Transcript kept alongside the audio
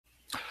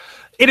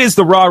It is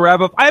the Raw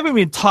wrap-up. I haven't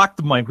even talked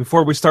to Mike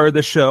before we started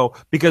this show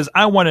because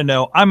I want to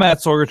know. I'm at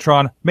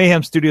Sorgatron,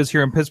 Mayhem Studios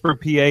here in Pittsburgh,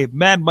 PA.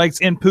 Mad Mike's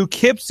in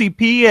Poughkeepsie,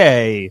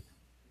 PA.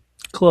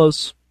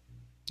 Close.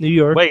 New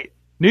York. Wait,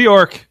 New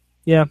York.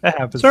 Yeah. That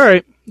happens. It's all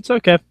right. It's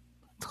okay.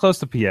 It's close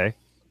to PA.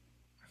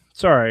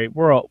 It's all right.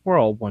 We're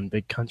all one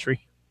big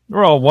country.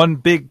 We're all one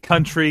big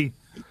country.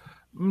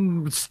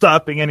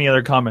 Stopping any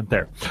other comment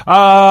there.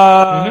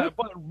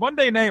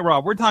 Monday Night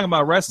Raw. We're talking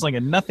about wrestling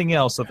and nothing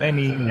else of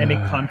any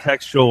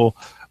contextual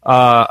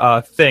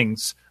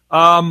things.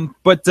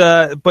 But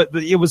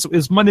it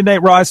was Monday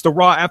Night Raw. It's the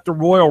Raw after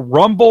Royal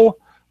Rumble.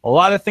 A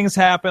lot of things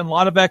happened. A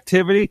lot of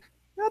activity.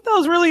 I thought that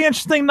was a really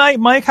interesting night,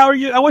 Mike. How are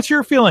you? What's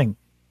your feeling?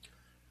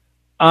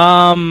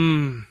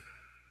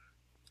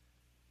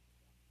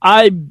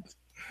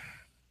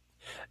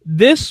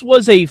 This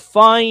was a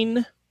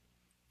fine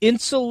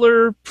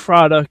insular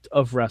product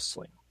of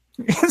wrestling.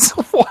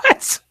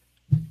 What?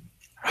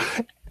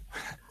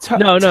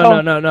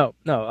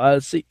 No.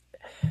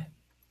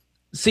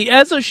 See,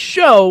 as a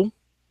show,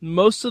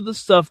 most of the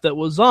stuff that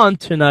was on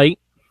tonight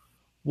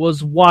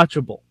was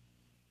watchable.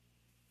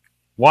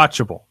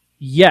 Watchable.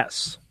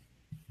 Yes.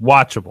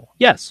 Watchable.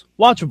 Yes,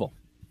 watchable.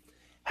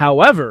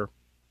 However,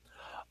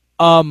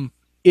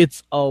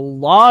 it's a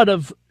lot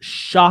of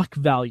shock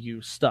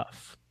value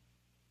stuff.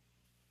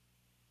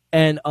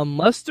 And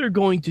unless they're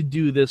going to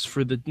do this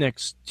for the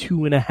next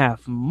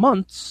 2.5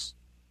 months,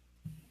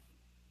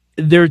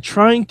 they're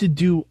trying to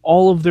do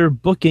all of their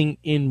booking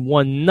in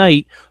one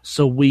night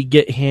so we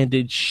get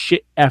handed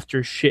shit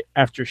after shit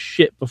after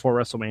shit before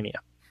WrestleMania.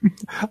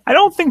 I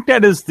don't think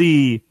that is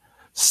the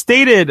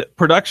stated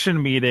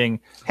production meeting.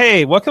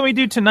 Hey, what can we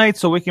do tonight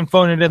so we can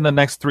phone it in the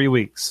next 3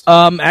 weeks?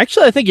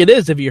 Actually, I think it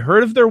is. Have you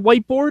heard of their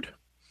whiteboard?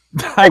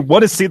 I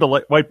want to see the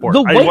whiteboard.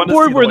 The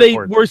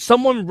whiteboard where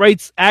someone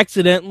writes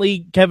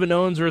accidentally Kevin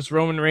Owens versus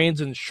Roman Reigns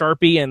in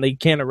Sharpie and they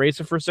can't erase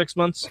it for 6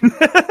 months.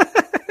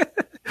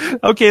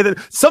 Okay,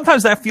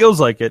 sometimes that feels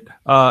like it,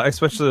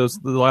 especially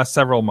the last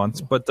several months.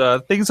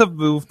 But things have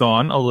moved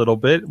on a little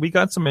bit. We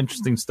got some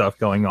interesting stuff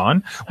going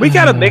on. We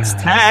got a mixed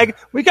tag.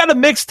 When's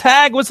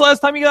the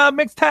last time you got a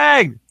mixed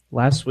tag?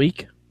 Last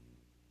week.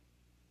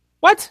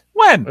 What?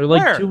 When? Or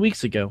like Where? 2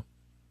 weeks ago.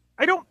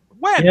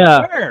 When?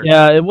 Yeah. Where?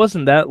 Yeah, it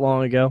wasn't that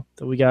long ago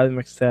that we got a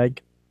mixed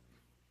tag.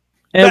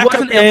 And it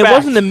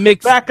wasn't a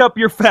mixed. Back up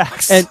your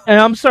facts. And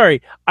I'm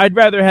sorry, I'd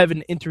rather have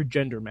an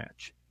intergender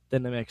match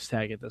than a mixed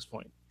tag at this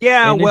point.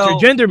 Yeah,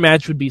 intergender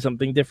match would be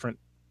something different.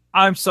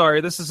 I'm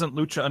sorry, this isn't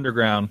Lucha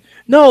Underground.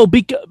 No,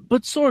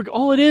 but Sorg,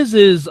 all it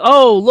is,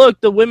 oh,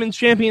 look, the women's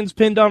champions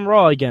pinned on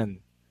Raw again.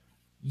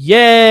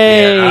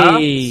 Yay!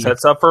 Yeah,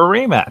 sets up for a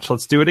rematch.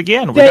 Let's do it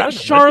again.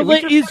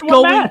 Charlotte is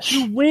going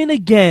to win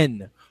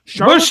again.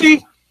 Will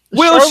she?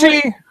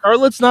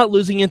 Charlotte's not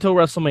losing until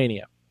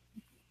WrestleMania.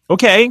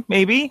 Okay,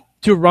 maybe.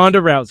 To Ronda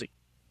Rousey.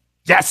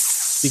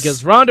 Yes!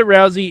 Because Ronda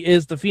Rousey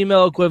is the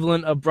female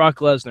equivalent of Brock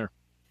Lesnar.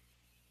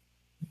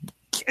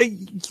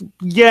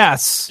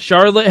 Yes.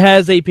 Charlotte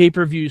has a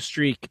pay-per-view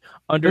streak.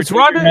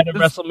 Undertaker had a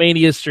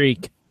WrestleMania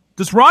streak.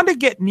 Does Ronda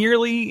get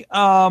nearly...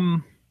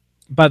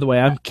 By the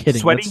way, I'm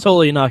kidding. Sweaty? That's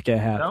totally not going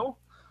to happen. No?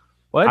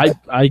 What?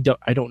 I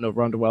don't know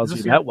Ronda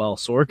Rousey that well,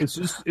 Sorg. Is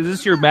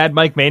this your Mad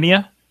Mike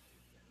Mania?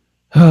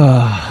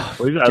 My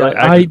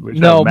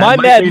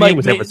Mad Mike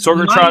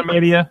Sorgatron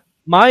Mania.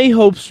 My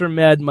hopes for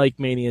Mad Mike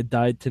Mania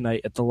died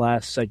tonight at the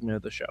last segment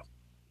of the show.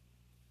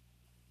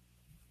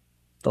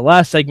 The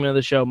last segment of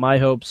the show, my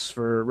hopes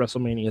for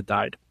WrestleMania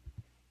died.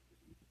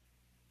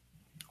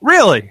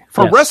 Really?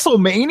 For Yes.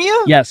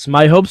 WrestleMania? Yes,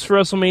 my hopes for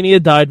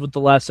WrestleMania died with the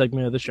last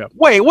segment of the show.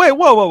 Wait,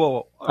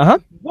 whoa. Uh-huh.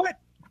 What?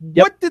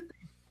 Yep. What did?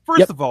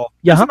 First of all,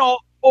 Yeah. isn't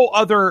all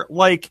other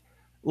like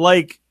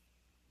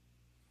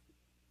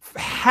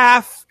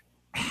half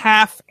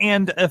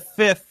and a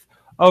fifth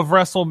of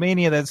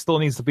WrestleMania that still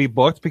needs to be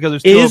booked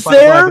because there's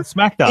still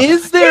SmackDown.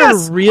 Is there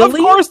Yes, really? Of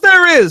course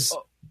there is.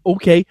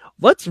 Okay,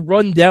 let's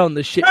run down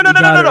the shit No. we got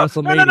at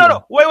WrestleMania.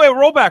 No. Wait.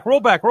 Roll back.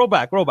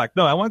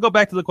 No, I want to go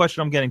back to the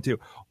question I'm getting to.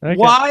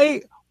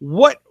 Okay.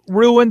 What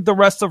ruined the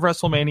rest of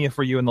WrestleMania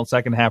for you in the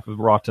second half of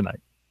Raw tonight?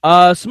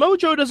 Samoa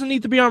Joe doesn't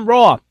need to be on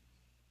Raw.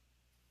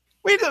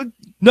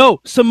 No,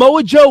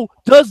 Samoa Joe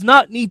does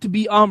not need to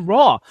be on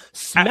Raw.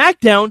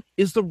 SmackDown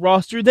is the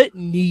roster that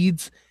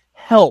needs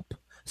help.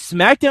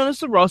 SmackDown is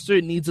the roster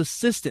that needs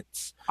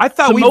assistance. I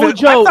thought Samoa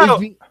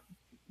Joe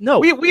No.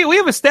 We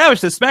have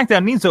established that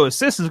SmackDown needs those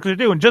assistants because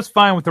they're doing just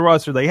fine with the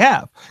roster they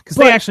have because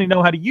they actually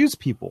know how to use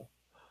people.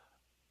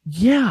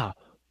 Yeah,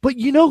 but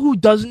you know who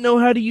doesn't know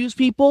how to use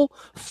people?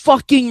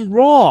 Fucking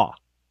Raw.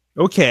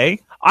 Okay.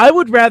 I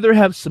would rather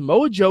have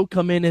Samoa Joe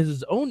come in as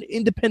his own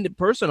independent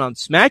person on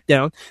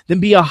SmackDown than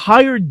be a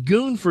hired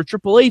goon for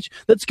Triple H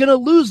that's going to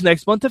lose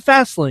next month at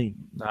Fastlane.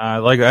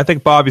 I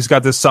think Bobby's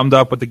got this summed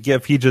up with the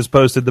GIF he just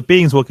posted. The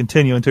beatings will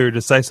continue until your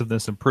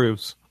decisiveness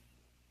improves.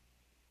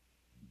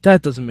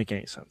 That doesn't make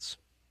any sense.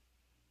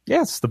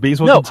 Yes, the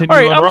beatings will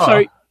continue on I'm Raw.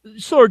 sorry.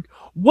 Sorg,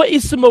 what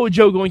is Samoa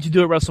Joe going to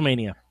do at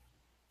WrestleMania?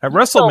 At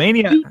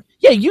WrestleMania?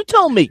 You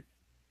tell me.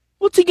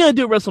 What's he going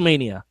to do at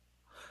WrestleMania?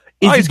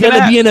 Is he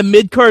going to be in a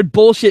mid-card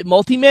bullshit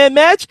multi-man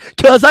match?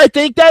 Because I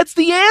think that's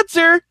the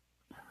answer.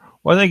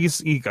 Well, I think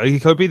he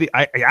could be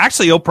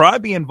actually, he'll probably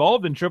be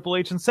involved in Triple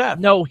H and Seth.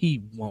 No,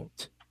 he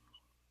won't.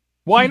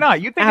 Why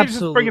not? You think he's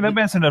just bringing him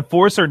as an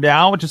enforcer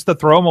now just to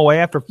throw him away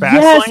after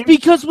Fastlane? Yes,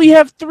 because we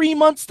have 3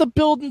 months to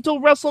build until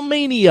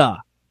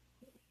WrestleMania.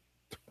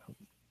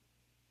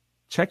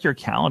 Check your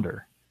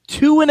calendar.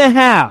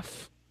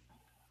 2.5.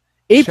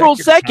 April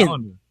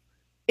 2nd.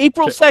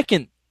 April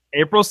 2nd.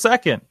 April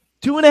 2nd.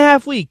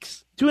 2.5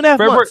 weeks. 2.5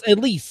 months at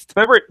least.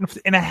 February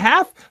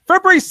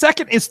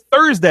 2nd is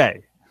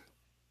Thursday.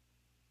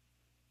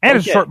 And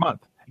it's a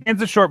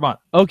short month.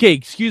 Okay,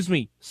 excuse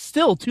me.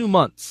 Still 2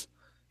 months.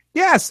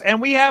 Yes, and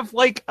we have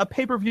like a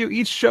pay-per-view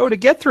each show to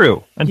get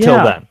through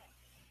until then.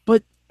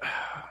 But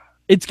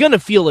it's going to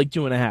feel like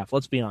 2.5,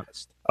 let's be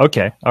honest.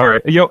 Okay, all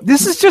right.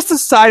 This is just a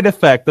side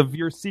effect of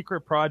your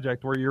secret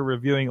project where you're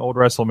reviewing old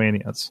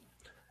WrestleManias.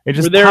 Were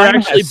they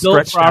actually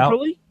built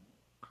properly?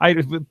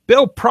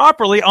 Built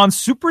properly on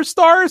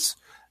Superstars?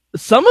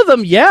 Some of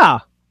them, yeah.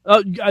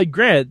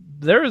 Granted,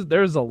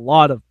 there's a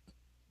lot of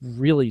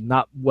really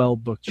not well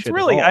booked shit. It's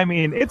really, I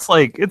mean, it's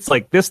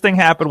like this thing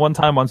happened one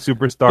time on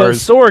Superstars. But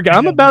Sorg,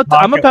 I'm about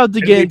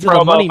to get into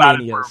the Money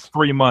Manias.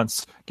 For 3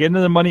 months. Get into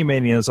the Money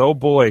Manias. Oh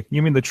boy,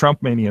 you mean the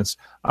Trump Manias?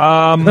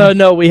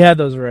 No, we had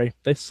those, Ray.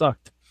 They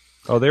sucked.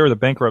 Oh, they were the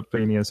bankrupt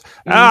Manias.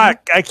 I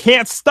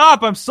can't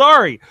stop. I'm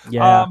sorry.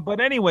 Yeah. But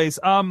anyways,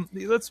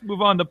 let's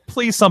move on to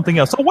please something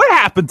else. So what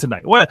happened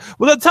tonight? Well,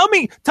 tell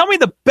me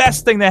the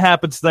best thing that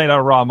happened tonight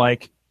on Raw,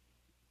 Mike.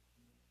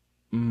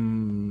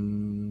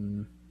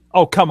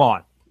 Oh, come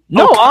on.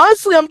 No,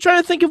 honestly, I'm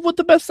trying to think of what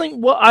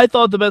I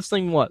thought the best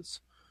thing was.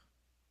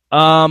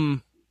 I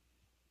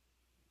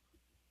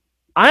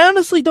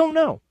honestly don't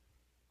know.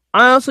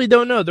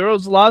 There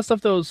was a lot of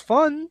stuff that was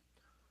fun.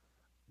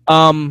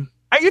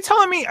 Are you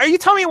telling me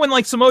when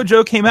like Samoa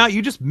Joe came out,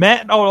 you just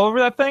met all over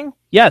that thing?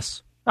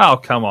 Yes. Oh,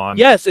 come on.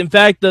 Yes, in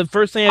fact, the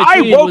first thing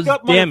I tweeted was,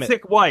 damn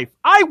it.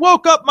 I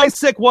woke up my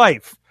sick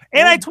wife,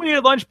 and I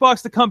tweeted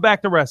Lunchbox to come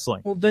back to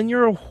wrestling. Well, then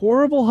you're a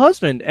horrible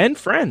husband and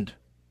friend.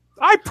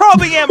 I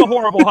probably am a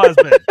horrible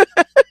husband.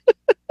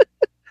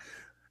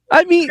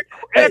 I mean,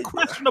 and a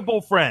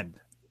questionable friend.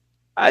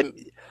 All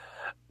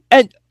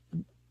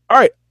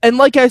right, and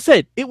like I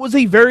said, it was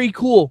a very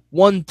cool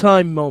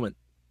one-time moment.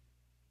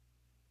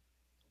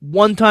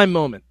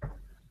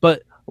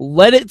 But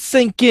let it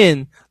sink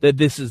in that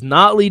this is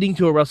not leading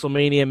to a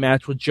WrestleMania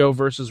match with Joe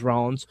versus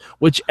Rollins,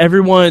 which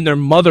everyone and their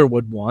mother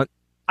would want.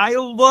 I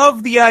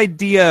love the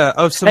idea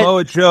of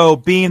Samoa Joe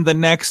being the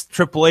next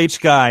Triple H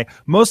guy,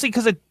 mostly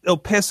because it'll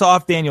piss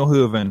off Daniel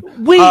Hooven.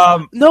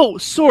 No,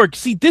 Sorg,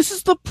 see, this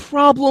is the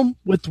problem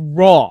with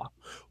Raw.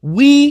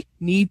 We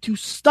need to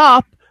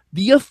stop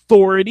the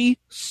Authority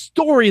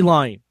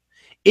storyline.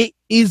 It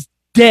is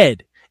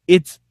dead.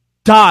 It's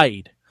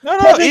died.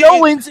 Kevin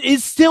Owens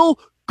is still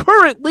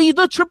currently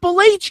the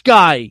Triple H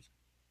guy.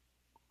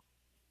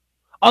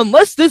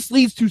 Unless this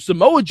leads to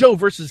Samoa Joe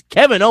versus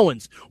Kevin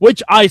Owens,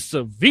 which I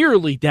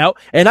severely doubt,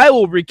 and I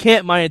will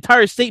recant my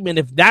entire statement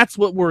if that's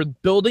what we're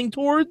building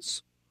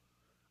towards.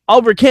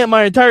 I'll recant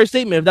my entire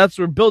statement if that's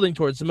what we're building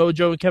towards, Samoa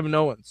Joe and Kevin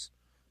Owens.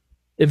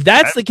 If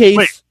that's the case...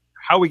 Wait,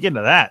 how are we getting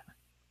to that?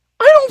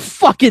 I don't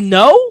fucking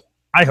know.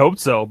 I hope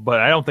so, but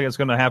I don't think it's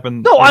going to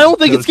happen. No, I don't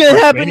think it's going to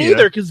happen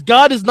either, because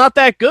God is not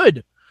that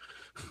good.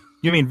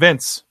 You mean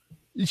Vince?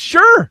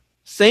 Sure.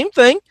 Same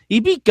thing. He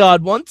beat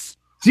God once.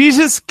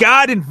 Jesus,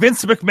 God, and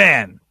Vince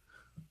McMahon.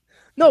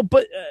 No,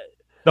 but...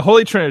 the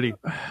Holy Trinity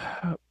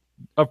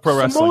of pro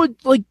wrestling.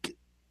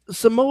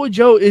 Samoa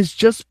Joe is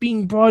just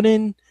being brought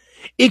in.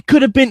 It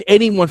could have been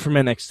anyone from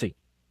NXT.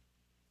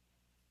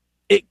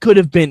 It could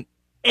have been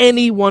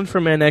anyone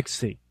from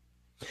NXT.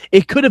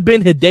 It could have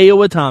been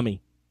Hideo Itami.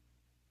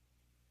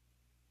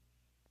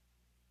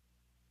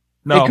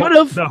 No. It could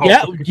have.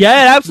 No.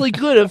 Yeah, it absolutely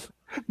could have.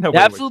 It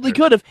absolutely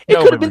could have. It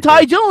could have been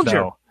Ty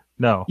Dillinger.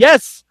 No.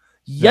 Yes,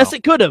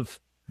 it could have.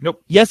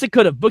 Nope. Yes, it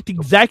could have. Booked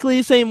exactly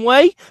the same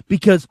way,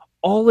 because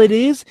all it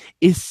is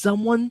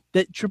someone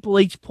that Triple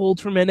H pulled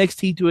from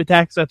NXT to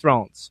attack Seth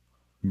Rollins.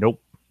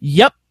 Nope.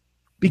 Yep.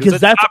 Because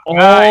that's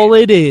all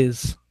it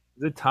is.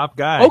 The top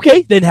guy.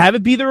 Okay, then have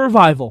it be the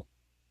Revival.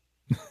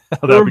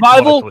 The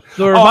Revival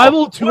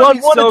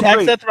 2-on-1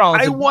 attack Seth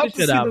Rollins. I want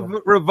to see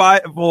the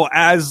Revival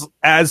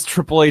as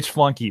Triple H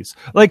flunkies.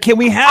 Like, can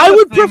we have? I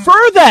would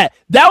prefer that.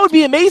 That would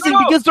be amazing,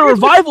 because the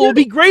Revival would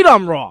be great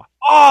on Raw.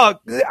 Oh,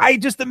 I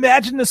just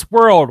imagine this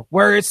world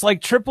where it's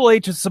like Triple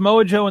H and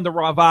Samoa Joe and the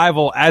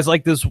Revival as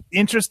like this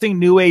interesting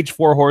new age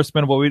Four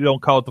Horsemen, but we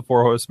don't call it the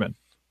Four Horsemen.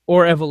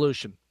 Or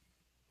Evolution.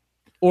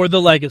 Or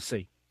the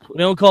Legacy. We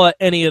don't call it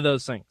any of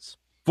those things.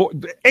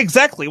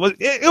 Exactly.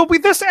 It'll be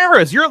this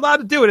era's. You're allowed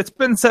to do it. It's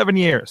been 7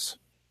 years.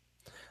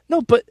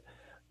 No, but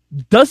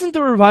doesn't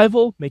the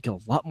Revival make a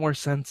lot more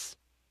sense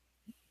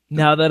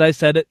now that I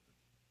said it?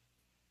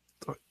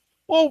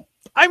 Well,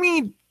 I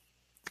mean...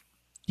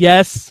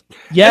 Yes.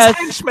 As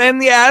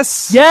henchmen,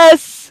 yes.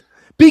 Yes.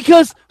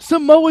 Because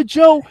Samoa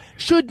Joe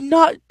should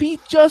not be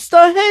just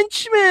a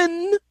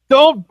henchman.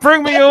 Don't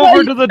bring me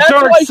over to the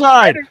dark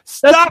side.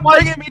 Stop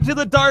bringing me to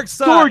the dark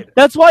side. Sorg,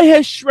 that's why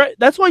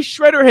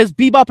Shredder has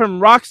Bebop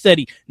and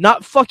Rocksteady,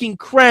 not fucking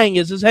Krang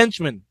as his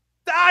henchman.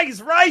 He's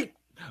right.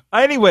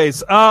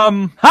 Anyways,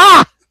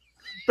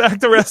 back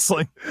to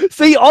wrestling.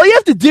 See, all you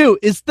have to do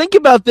is think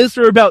about this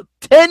for about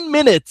 10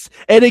 minutes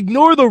and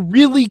ignore the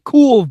really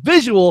cool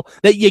visual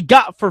that you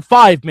got for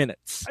 5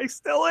 minutes. I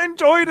still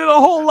enjoyed it a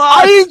whole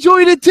lot. I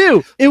enjoyed it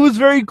too. It was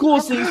very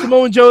cool seeing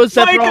Samoa Joe and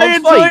Seth Rollins I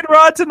enjoyed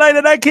Raw tonight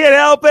and I can't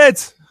help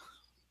it.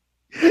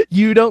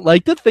 You don't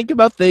like to think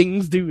about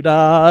things,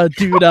 doo-dah,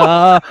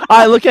 doo-dah.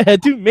 I look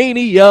ahead to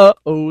Mania,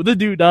 oh, the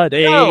doo-dah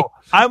day. No,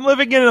 I'm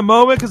living in a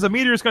moment because the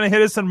meteor is going to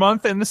hit us in a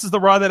month, and this is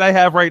the Raw that I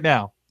have right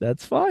now.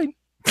 That's fine.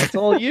 That's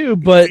all you.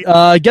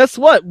 But guess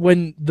what?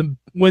 When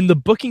the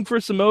booking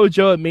for Samoa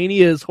Joe at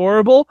Mania is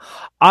horrible,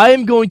 I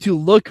am going to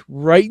look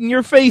right in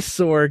your face,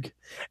 Sorg,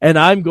 and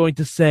I'm going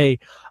to say,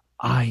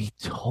 I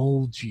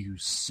told you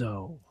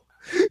so.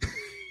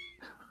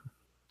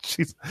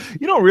 Jeez.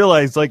 You don't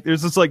realize, like,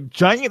 there's this, like,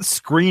 giant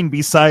screen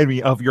beside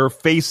me of your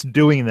face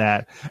doing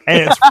that,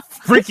 and it's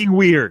freaking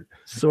weird.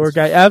 Sorg,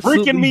 I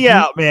absolutely freaking me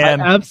out,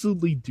 man. I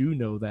absolutely do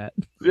know that.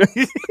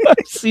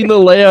 I've seen the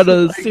layout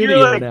of the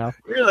studio now.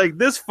 You're like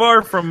this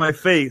far from my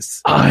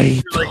face.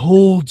 I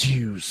told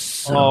you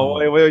so.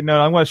 Oh, wait, no,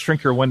 I'm going to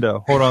shrink your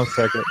window. Hold on a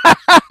second.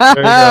 There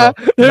you go.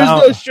 There's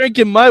no shrink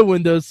in my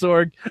window,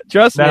 Sorg.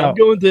 Trust me, I'm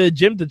going to the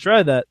gym to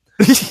try that.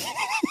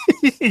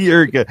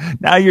 You're good.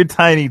 Now you're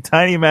tiny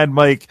Mad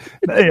Mike,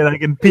 and I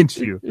can pinch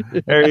you.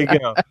 There you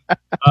go.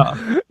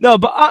 No,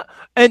 but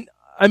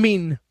I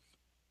mean,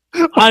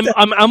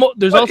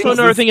 there's also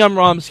another thing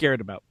I'm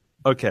scared about.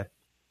 Okay.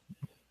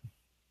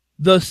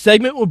 The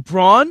segment with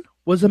Braun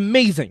was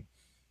amazing.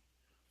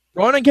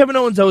 Braun and Kevin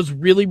Owens, that was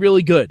really,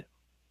 really good.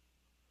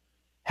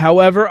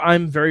 However,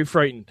 I'm very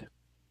frightened.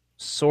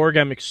 Sorg,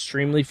 I'm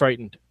extremely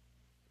frightened.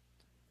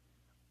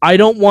 I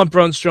don't want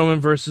Braun Strowman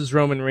versus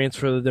Roman Reigns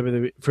for the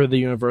WWE, for the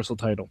Universal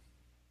title.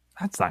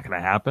 That's not going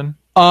to happen.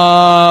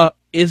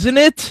 Isn't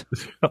it?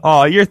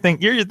 Oh, you're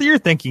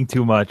thinking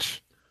too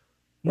much.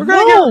 We're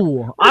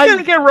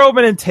gonna get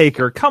Roman and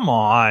Taker. Come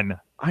on.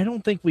 I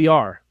don't think we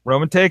are.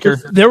 Roman Taker.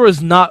 There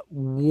was not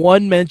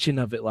one mention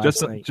of it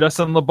last night.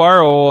 Justin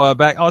Labaro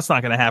back. Oh, it's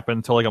not going to happen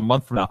until like a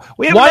month from now.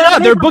 Why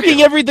not? They're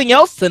booking everything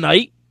else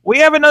tonight. We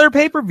have another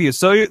pay-per-view,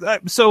 so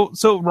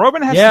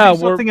Roman has to do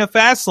something at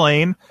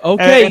Fastlane.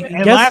 Okay,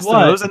 and last of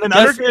those, and then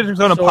other guys are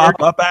going to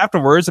pop up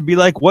afterwards and be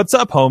like, "What's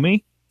up,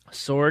 homie?"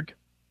 Sorg,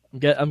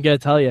 I'm gonna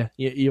tell you.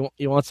 You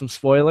want some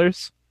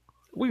spoilers?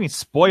 What do you mean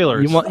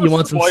spoilers? You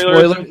want some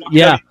spoilers? Okay.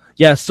 Yeah.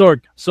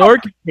 Sorg.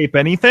 Tape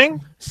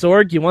anything?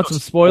 Sorg, you want some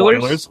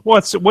spoilers?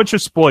 What's your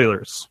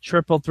spoilers?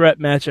 Triple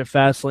threat match at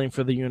Fastlane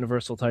for the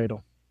Universal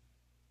title.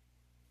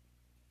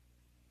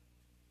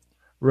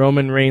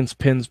 Roman Reigns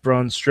pins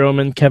Braun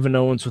Strowman. Kevin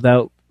Owens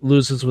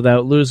loses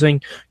without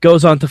losing.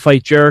 Goes on to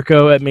fight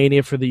Jericho at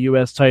Mania for the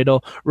U.S.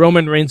 title.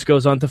 Roman Reigns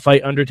goes on to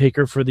fight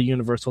Undertaker for the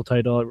Universal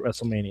title at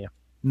WrestleMania.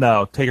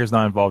 No, Taker's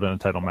not involved in a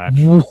title match.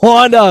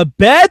 Wanna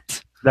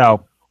bet?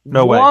 No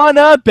way.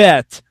 Wanna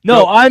bet?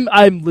 No,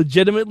 I'm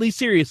legitimately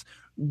serious.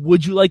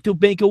 Would you like to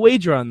make a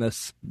wager on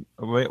this?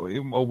 A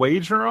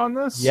wager on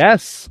this?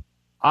 Yes.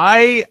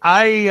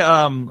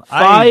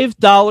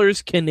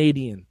 $5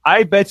 Canadian.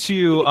 I bet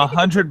you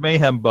 100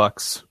 Mayhem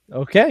bucks.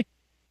 Okay.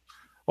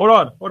 Hold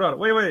on.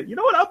 Wait. You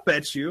know what? I'll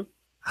bet you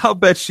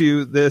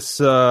this.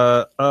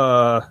 Because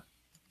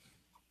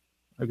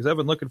I've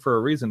been looking for a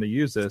reason to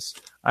use this.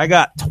 I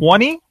got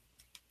 20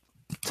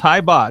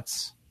 Thai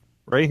bots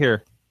right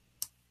here.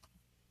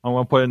 I'm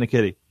gonna put it in the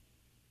kitty.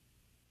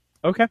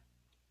 Okay.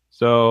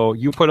 So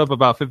you put up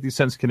about 50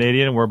 cents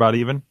Canadian, and we're about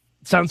even.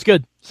 Sounds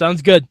good.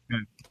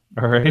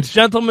 All right. It's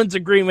gentleman's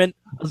agreement.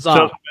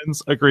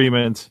 Gentleman's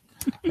agreement.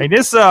 Hey,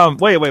 this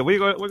wait, we're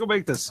gonna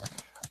make this.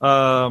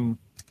 I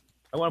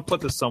want to put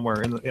this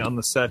somewhere on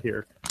the set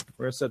here.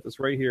 We're gonna set this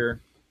right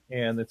here,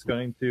 and it's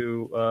going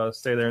to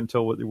stay there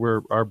until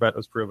our bet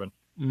was proven.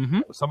 Mm-hmm.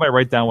 Somebody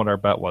write down what our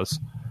bet was.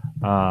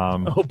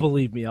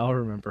 Believe me, I'll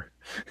remember.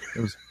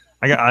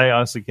 I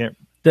honestly can't.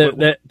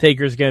 That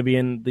Taker's gonna be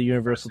in the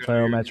Universal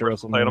title match at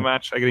WrestleMania. Title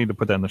match. I need to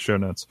put that in the show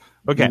notes.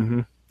 Okay.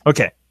 Mm-hmm.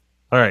 Okay.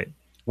 All right.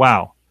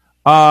 Wow.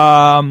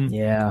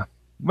 Yeah.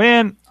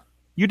 Man,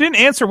 you didn't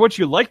answer what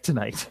you liked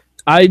tonight.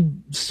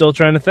 I'm still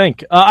trying to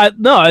think. I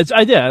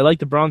did. I like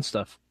the Braun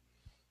stuff.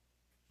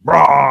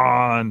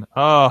 Braun.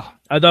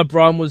 I thought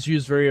Braun was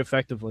used very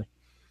effectively.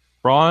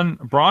 Braun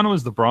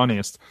was the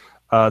brawniest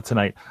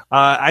tonight.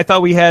 I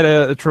thought we had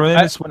a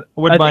tremendous one.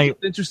 I think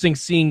it's interesting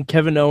seeing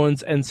Kevin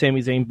Owens and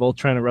Sami Zayn both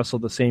trying to wrestle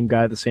the same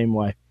guy the same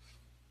way.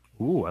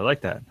 Ooh, I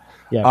like that.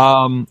 Yeah.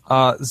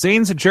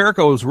 Zayn's and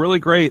Jericho was really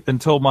great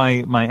until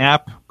my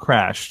app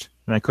crashed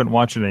and I couldn't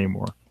watch it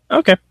anymore.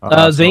 Okay.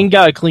 Zayn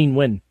got a clean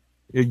win.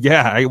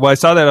 Yeah, I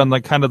saw that on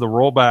like kind of the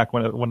rollback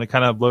when it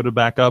kind of loaded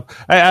back up.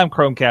 I'm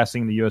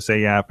Chromecasting the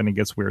USA app and it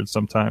gets weird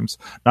sometimes.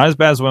 Not as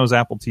bad as when it was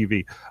Apple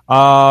TV.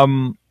 There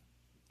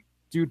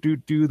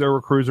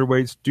were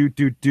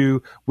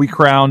cruiserweights. We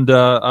crowned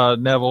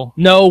Neville.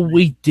 No,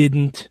 we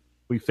didn't.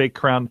 We fake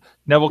crown.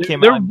 Neville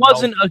came There out.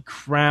 wasn't a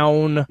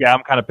crown. Yeah,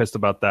 I'm kind of pissed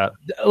about that.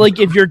 Like,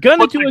 if you're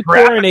gonna What's do the a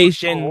graphic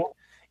coronation, cool?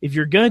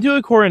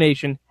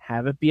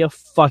 have it be a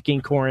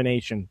fucking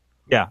coronation.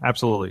 Yeah,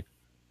 absolutely.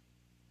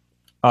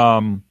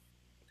 And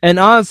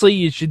honestly,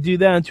 you should do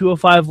that on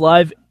 205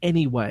 Live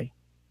anyway.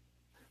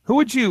 Who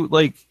would you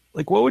like?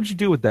 Like, what would you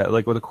do with that?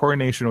 Like, with a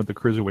coronation with the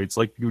cruiserweights?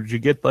 Like, would you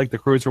get like the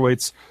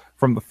cruiserweights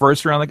from the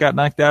first round that got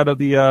knocked out of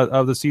the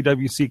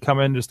CWC come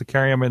in just to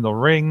carry them in the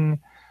ring?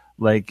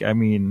 Like, I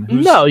mean,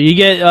 no, you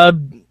get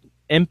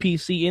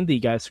NPC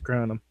indie guys to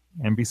crown them.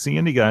 NBC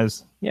indie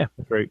guys. Yeah,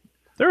 that's right.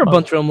 There are a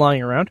bunch of them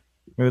lying around.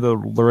 Maybe the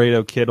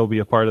Laredo Kid will be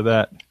a part of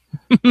that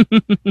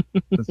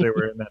since they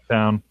were in that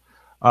town.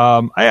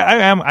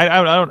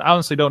 I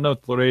honestly don't know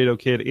if the Laredo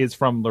Kid is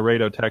from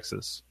Laredo,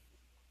 Texas.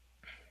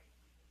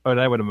 But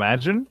I would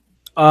imagine.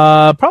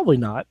 Probably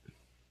not.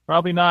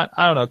 Probably not.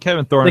 I don't know.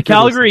 Kevin Thorne. The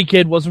Calgary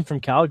Kid wasn't from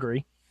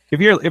Calgary. If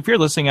you're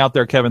listening out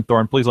there, Kevin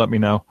Thorne, please let me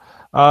know.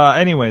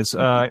 Anyways,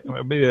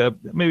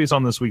 maybe it's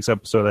on this week's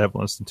episode I haven't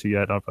listened to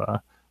yet. Of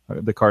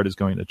the card is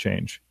going to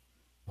change.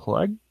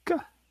 Plug.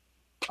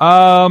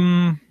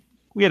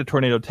 We had a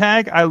tornado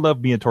tag. I love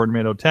me a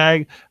tornado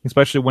tag,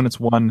 especially when it's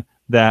one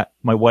that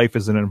my wife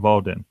isn't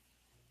involved in.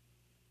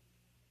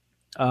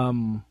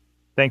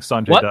 Thanks,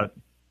 Sanjay Dutt.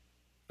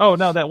 Oh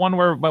no, that one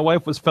where my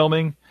wife was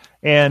filming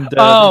and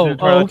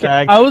okay.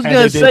 tag, I was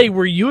gonna say,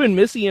 were you and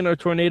Missy in a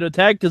tornado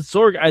tag? Because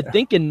Sorg, I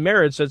think in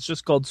marriage that's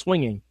just called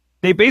swinging.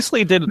 They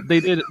basically did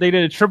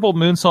a triple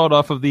moonsault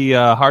off of the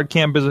hard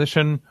cam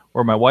position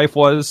where my wife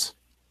was.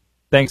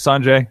 Thanks,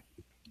 Sanjay.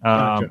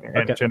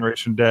 And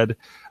Generation Dead.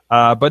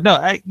 But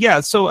no,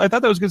 so I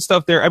thought that was good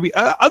stuff there. I mean,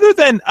 other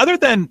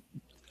than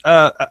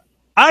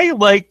I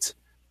liked,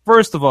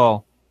 first of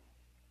all,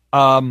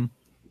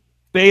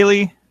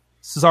 Bayley,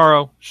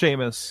 Cesaro,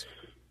 Sheamus.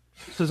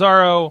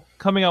 Cesaro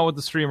coming out with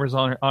the streamers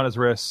on his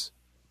wrists.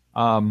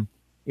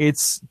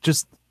 It's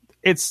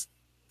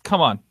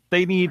come on.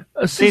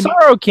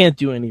 Cesaro can't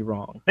do any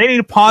wrong. They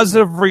need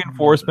positive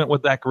reinforcement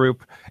with that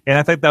group, and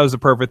I think that was the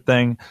perfect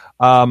thing.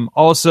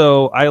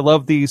 Also, I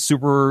love the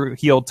super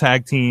heel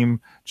tag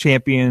team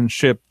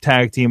championship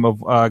tag team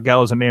of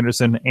Gallows and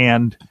Anderson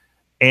and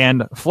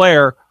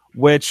Flair,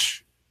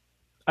 which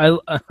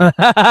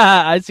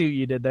I see what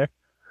you did there.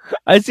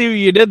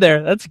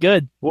 That's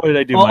good. What did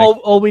I do, Mike?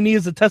 All we need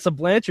is a Tessa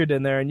Blanchard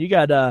in there, and you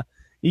got a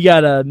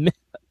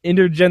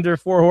intergender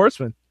Four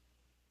Horsemen.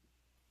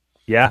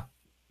 Yeah.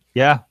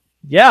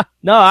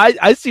 No,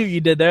 I see what you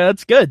did there.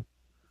 That's good.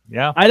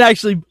 Yeah, I'd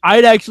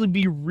actually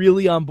be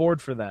really on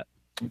board for that.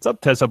 What's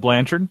up, Tessa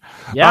Blanchard?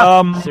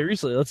 Yeah,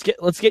 seriously, let's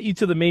get you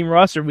to the main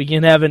roster. We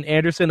can have an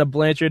Anderson, a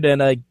Blanchard,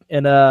 and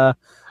a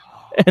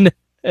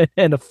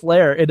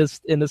Flair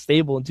in a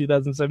stable in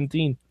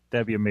 2017.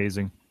 That'd be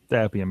amazing.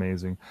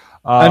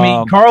 I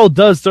mean, Carl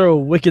does throw a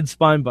wicked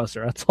spine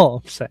buster. That's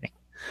all I'm saying.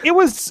 It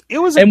was,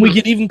 and we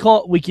could even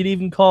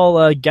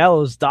call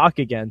Gallows Doc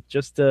again,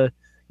 just to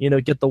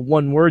get the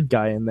one word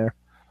guy in there.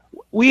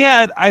 We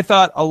had, I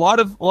thought, a lot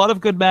of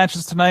good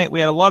matches tonight.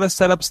 We had a lot of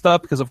setup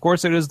stuff because, of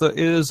course, it is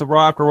the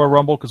Raw after Royal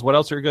Rumble. Because what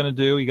else are you going to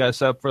do? You got to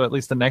set up for at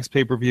least the next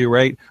pay-per-view,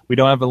 right? We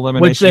don't have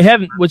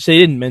elimination, which they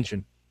didn't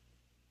mention.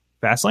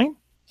 Fastlane?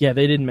 Yeah,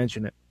 they didn't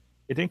mention it.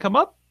 It didn't come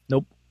up.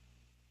 Nope.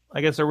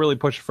 I guess they're really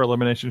pushing for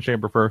Elimination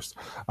Chamber first.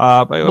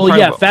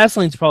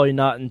 Fastlane's probably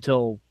not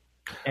until.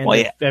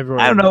 February.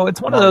 I don't know. It's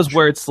one of those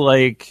where it's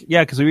like,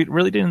 because we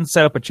really didn't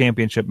set up a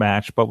championship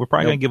match, but we're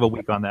probably going to give a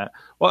week on that.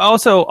 Well,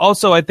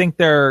 also, I think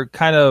they're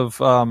kind of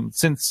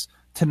since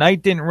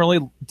tonight didn't really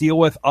deal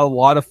with a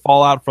lot of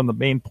fallout from the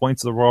main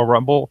points of the Royal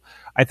Rumble.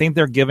 I think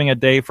they're giving a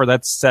day for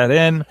that to set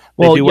in.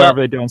 They do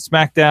whatever they do on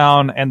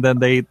SmackDown, and then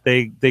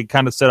they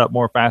kind of set up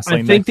more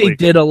Fastlane. I think they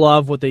did a lot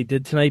of what they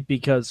did tonight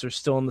because they're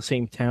still in the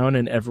same town,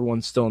 and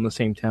everyone's still in the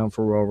same town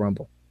for Royal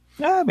Rumble.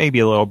 Maybe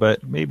a little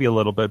bit,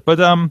 but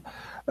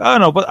I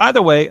don't know, but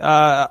either way,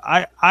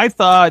 I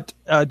thought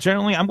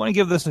generally I'm going to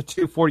give this a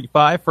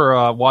 2.45 for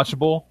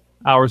watchable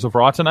hours of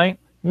Raw tonight.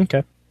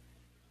 Okay.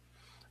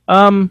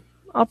 I'll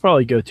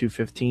probably go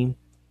 2.15.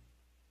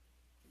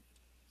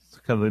 It's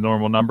kind of the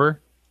normal number.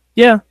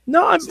 Yeah,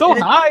 no, I'm still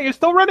high. You're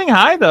still running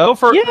high though.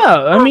 For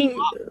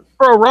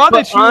a Raw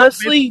that you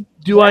honestly,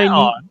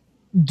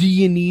 do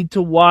you need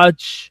to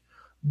watch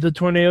the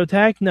tornado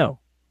tag? No.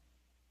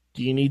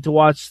 Do you need to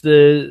watch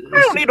the?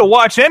 I don't need to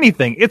watch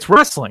anything. It's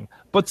wrestling.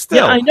 But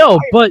still, yeah, I know.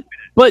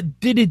 But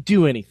did it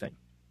do anything?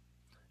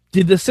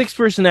 Did the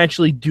 6-person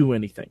actually do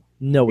anything?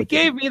 No, it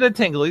gave me the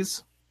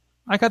tinglies.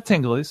 I got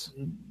tinglies.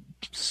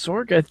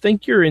 Sorg, I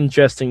think you're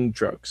ingesting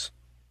drugs.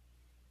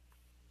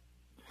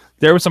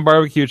 There were some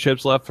barbecue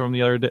chips left from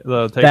the other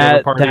the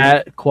takeover party.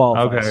 That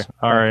qualifies. Okay,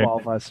 all right.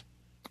 Qualifies.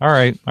 All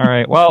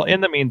right. Well, in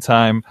the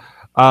meantime,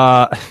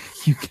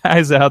 you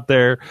guys out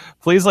there,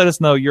 please let us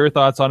know your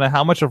thoughts on it.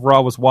 How much of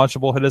Raw was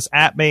watchable? Hit us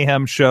at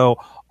Mayhem Show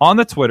on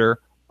the Twitter,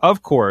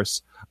 of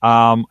course.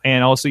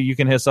 And also you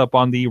can hit us up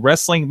on the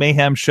Wrestling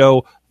Mayhem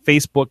Show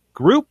Facebook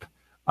group.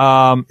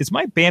 Is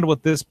my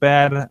bandwidth this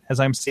bad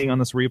as I'm seeing on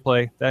this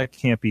replay? That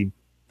can't be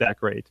that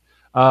great.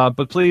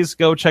 But please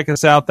go check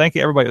us out. Thank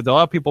you, everybody. There's a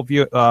lot of people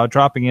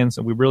dropping in,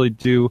 so we really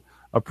do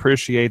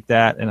appreciate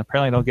that. And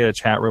apparently I don't get a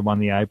chat room on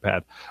the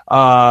iPad.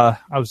 I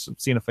was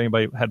seeing if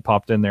anybody had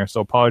popped in there,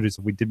 so apologies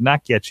if we did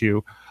not get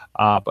you.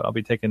 But I'll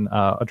be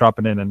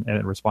dropping in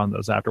and respond to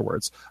those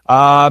afterwards.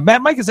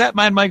 Mad Mike is at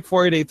Mad Mike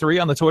 4883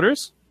 on the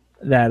Twitters.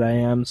 That I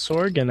am,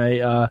 Sorg, and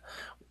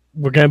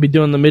we're going to be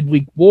doing the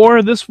midweek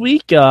war this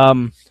week.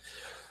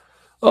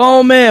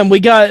 Oh man, we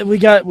got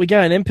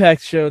an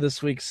Impact show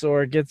this week,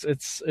 Sorg.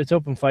 It's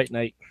open fight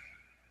night.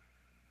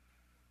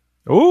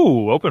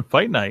 Ooh, open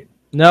fight night.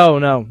 No.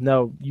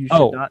 You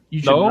should not.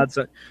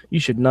 You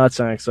should not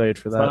sound excited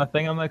for that. It's not a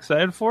thing I'm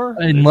excited for.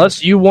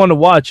 Unless you want to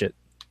watch it.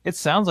 It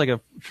sounds like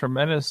a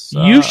tremendous.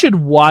 You should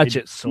watch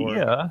it, Sorg.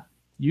 Yeah.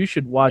 You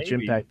should watch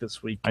Maybe. Impact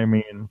this week. I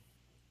mean,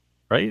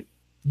 right?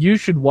 You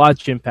should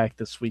watch Impact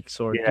this week,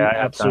 Sorg. Yeah, you I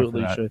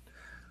absolutely should.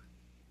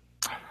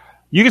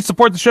 You can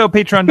support the show,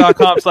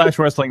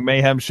 patreon.com/Wrestling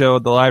Mayhem Show.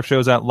 The live show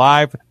is at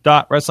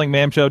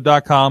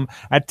live.wrestlingmayhemshow.com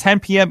at 10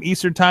 p.m.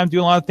 Eastern Time.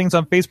 Doing a lot of things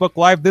on Facebook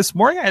Live. This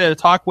morning, I had a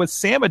talk with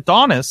Sam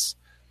Adonis.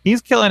 He's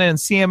killing it in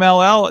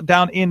CMLL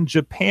down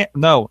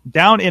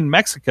in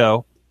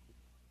Mexico.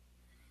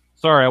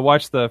 Sorry, I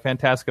watched the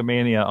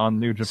Fantascomania on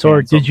New Japan.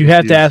 Sorg, did you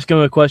have to ask him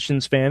a question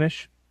in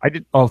Spanish? I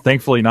did. Oh,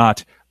 thankfully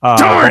not.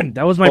 Darn!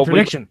 That was my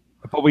prediction.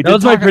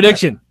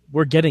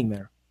 We're getting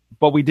there.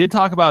 But we did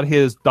talk about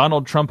his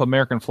Donald Trump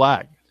American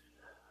flag.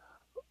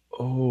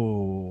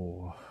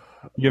 Oh.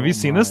 Have you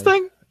seen this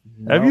thing?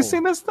 No. Have you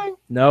seen this thing?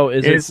 No.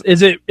 Is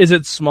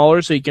it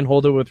smaller so you can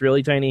hold it with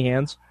really tiny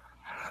hands?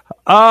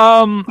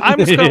 I'm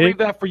just going to leave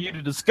that for you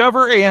to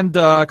discover and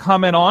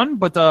comment on.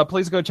 But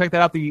please go check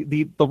that out.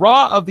 The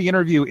Raw of the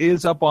interview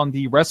is up on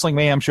the Wrestling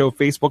Mayhem Show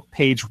Facebook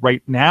page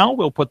right now.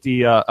 We'll put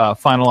the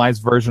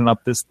finalized version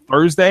up this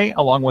Thursday,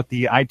 along with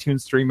the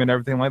iTunes stream and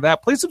everything like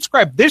that. Please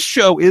subscribe. This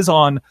show is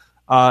on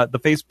the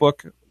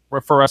Facebook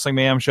for Wrestling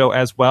Mayhem Show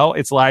as well.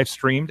 It's live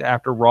streamed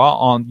after Raw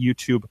on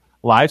YouTube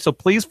Live. So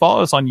please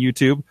follow us on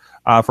YouTube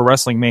for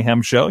Wrestling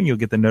Mayhem Show. You'll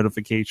get the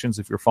notifications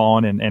if you're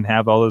following and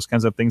have all those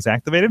kinds of things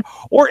activated.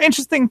 Or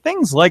interesting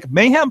things like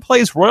Mayhem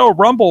Plays Royal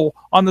Rumble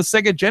on the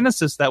Sega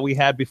Genesis that we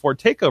had before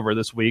TakeOver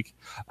this week.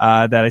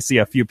 That I see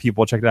a few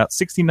people checked it out.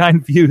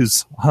 69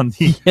 views on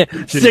the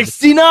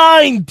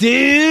 69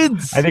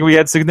 dudes. I think we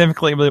had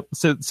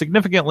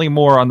significantly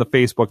more on the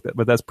Facebook,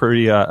 but that's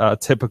pretty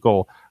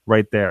typical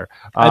right there.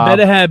 I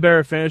bet it had a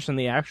better finish than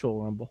the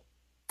actual Rumble.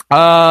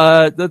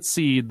 Let's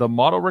see. The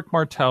model Rick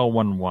Martel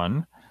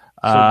won.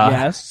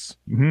 Yes.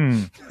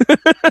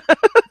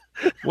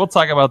 We'll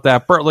talk about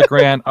that. Burt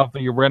LeGrand of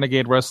the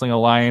Renegade Wrestling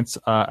Alliance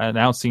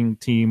announcing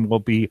team will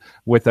be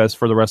with us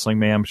for the Wrestling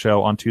Mayhem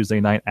Show on Tuesday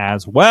night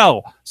as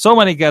well. So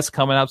many guests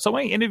coming up. So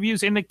many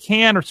interviews in the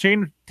can. Or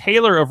Shane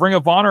Taylor of Ring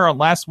of Honor on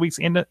last week's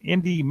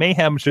Indie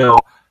Mayhem Show.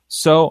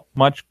 So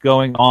much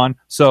going on.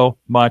 So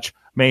much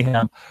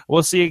mayhem.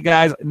 We'll see you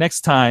guys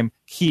next time.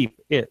 Keep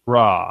it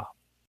raw.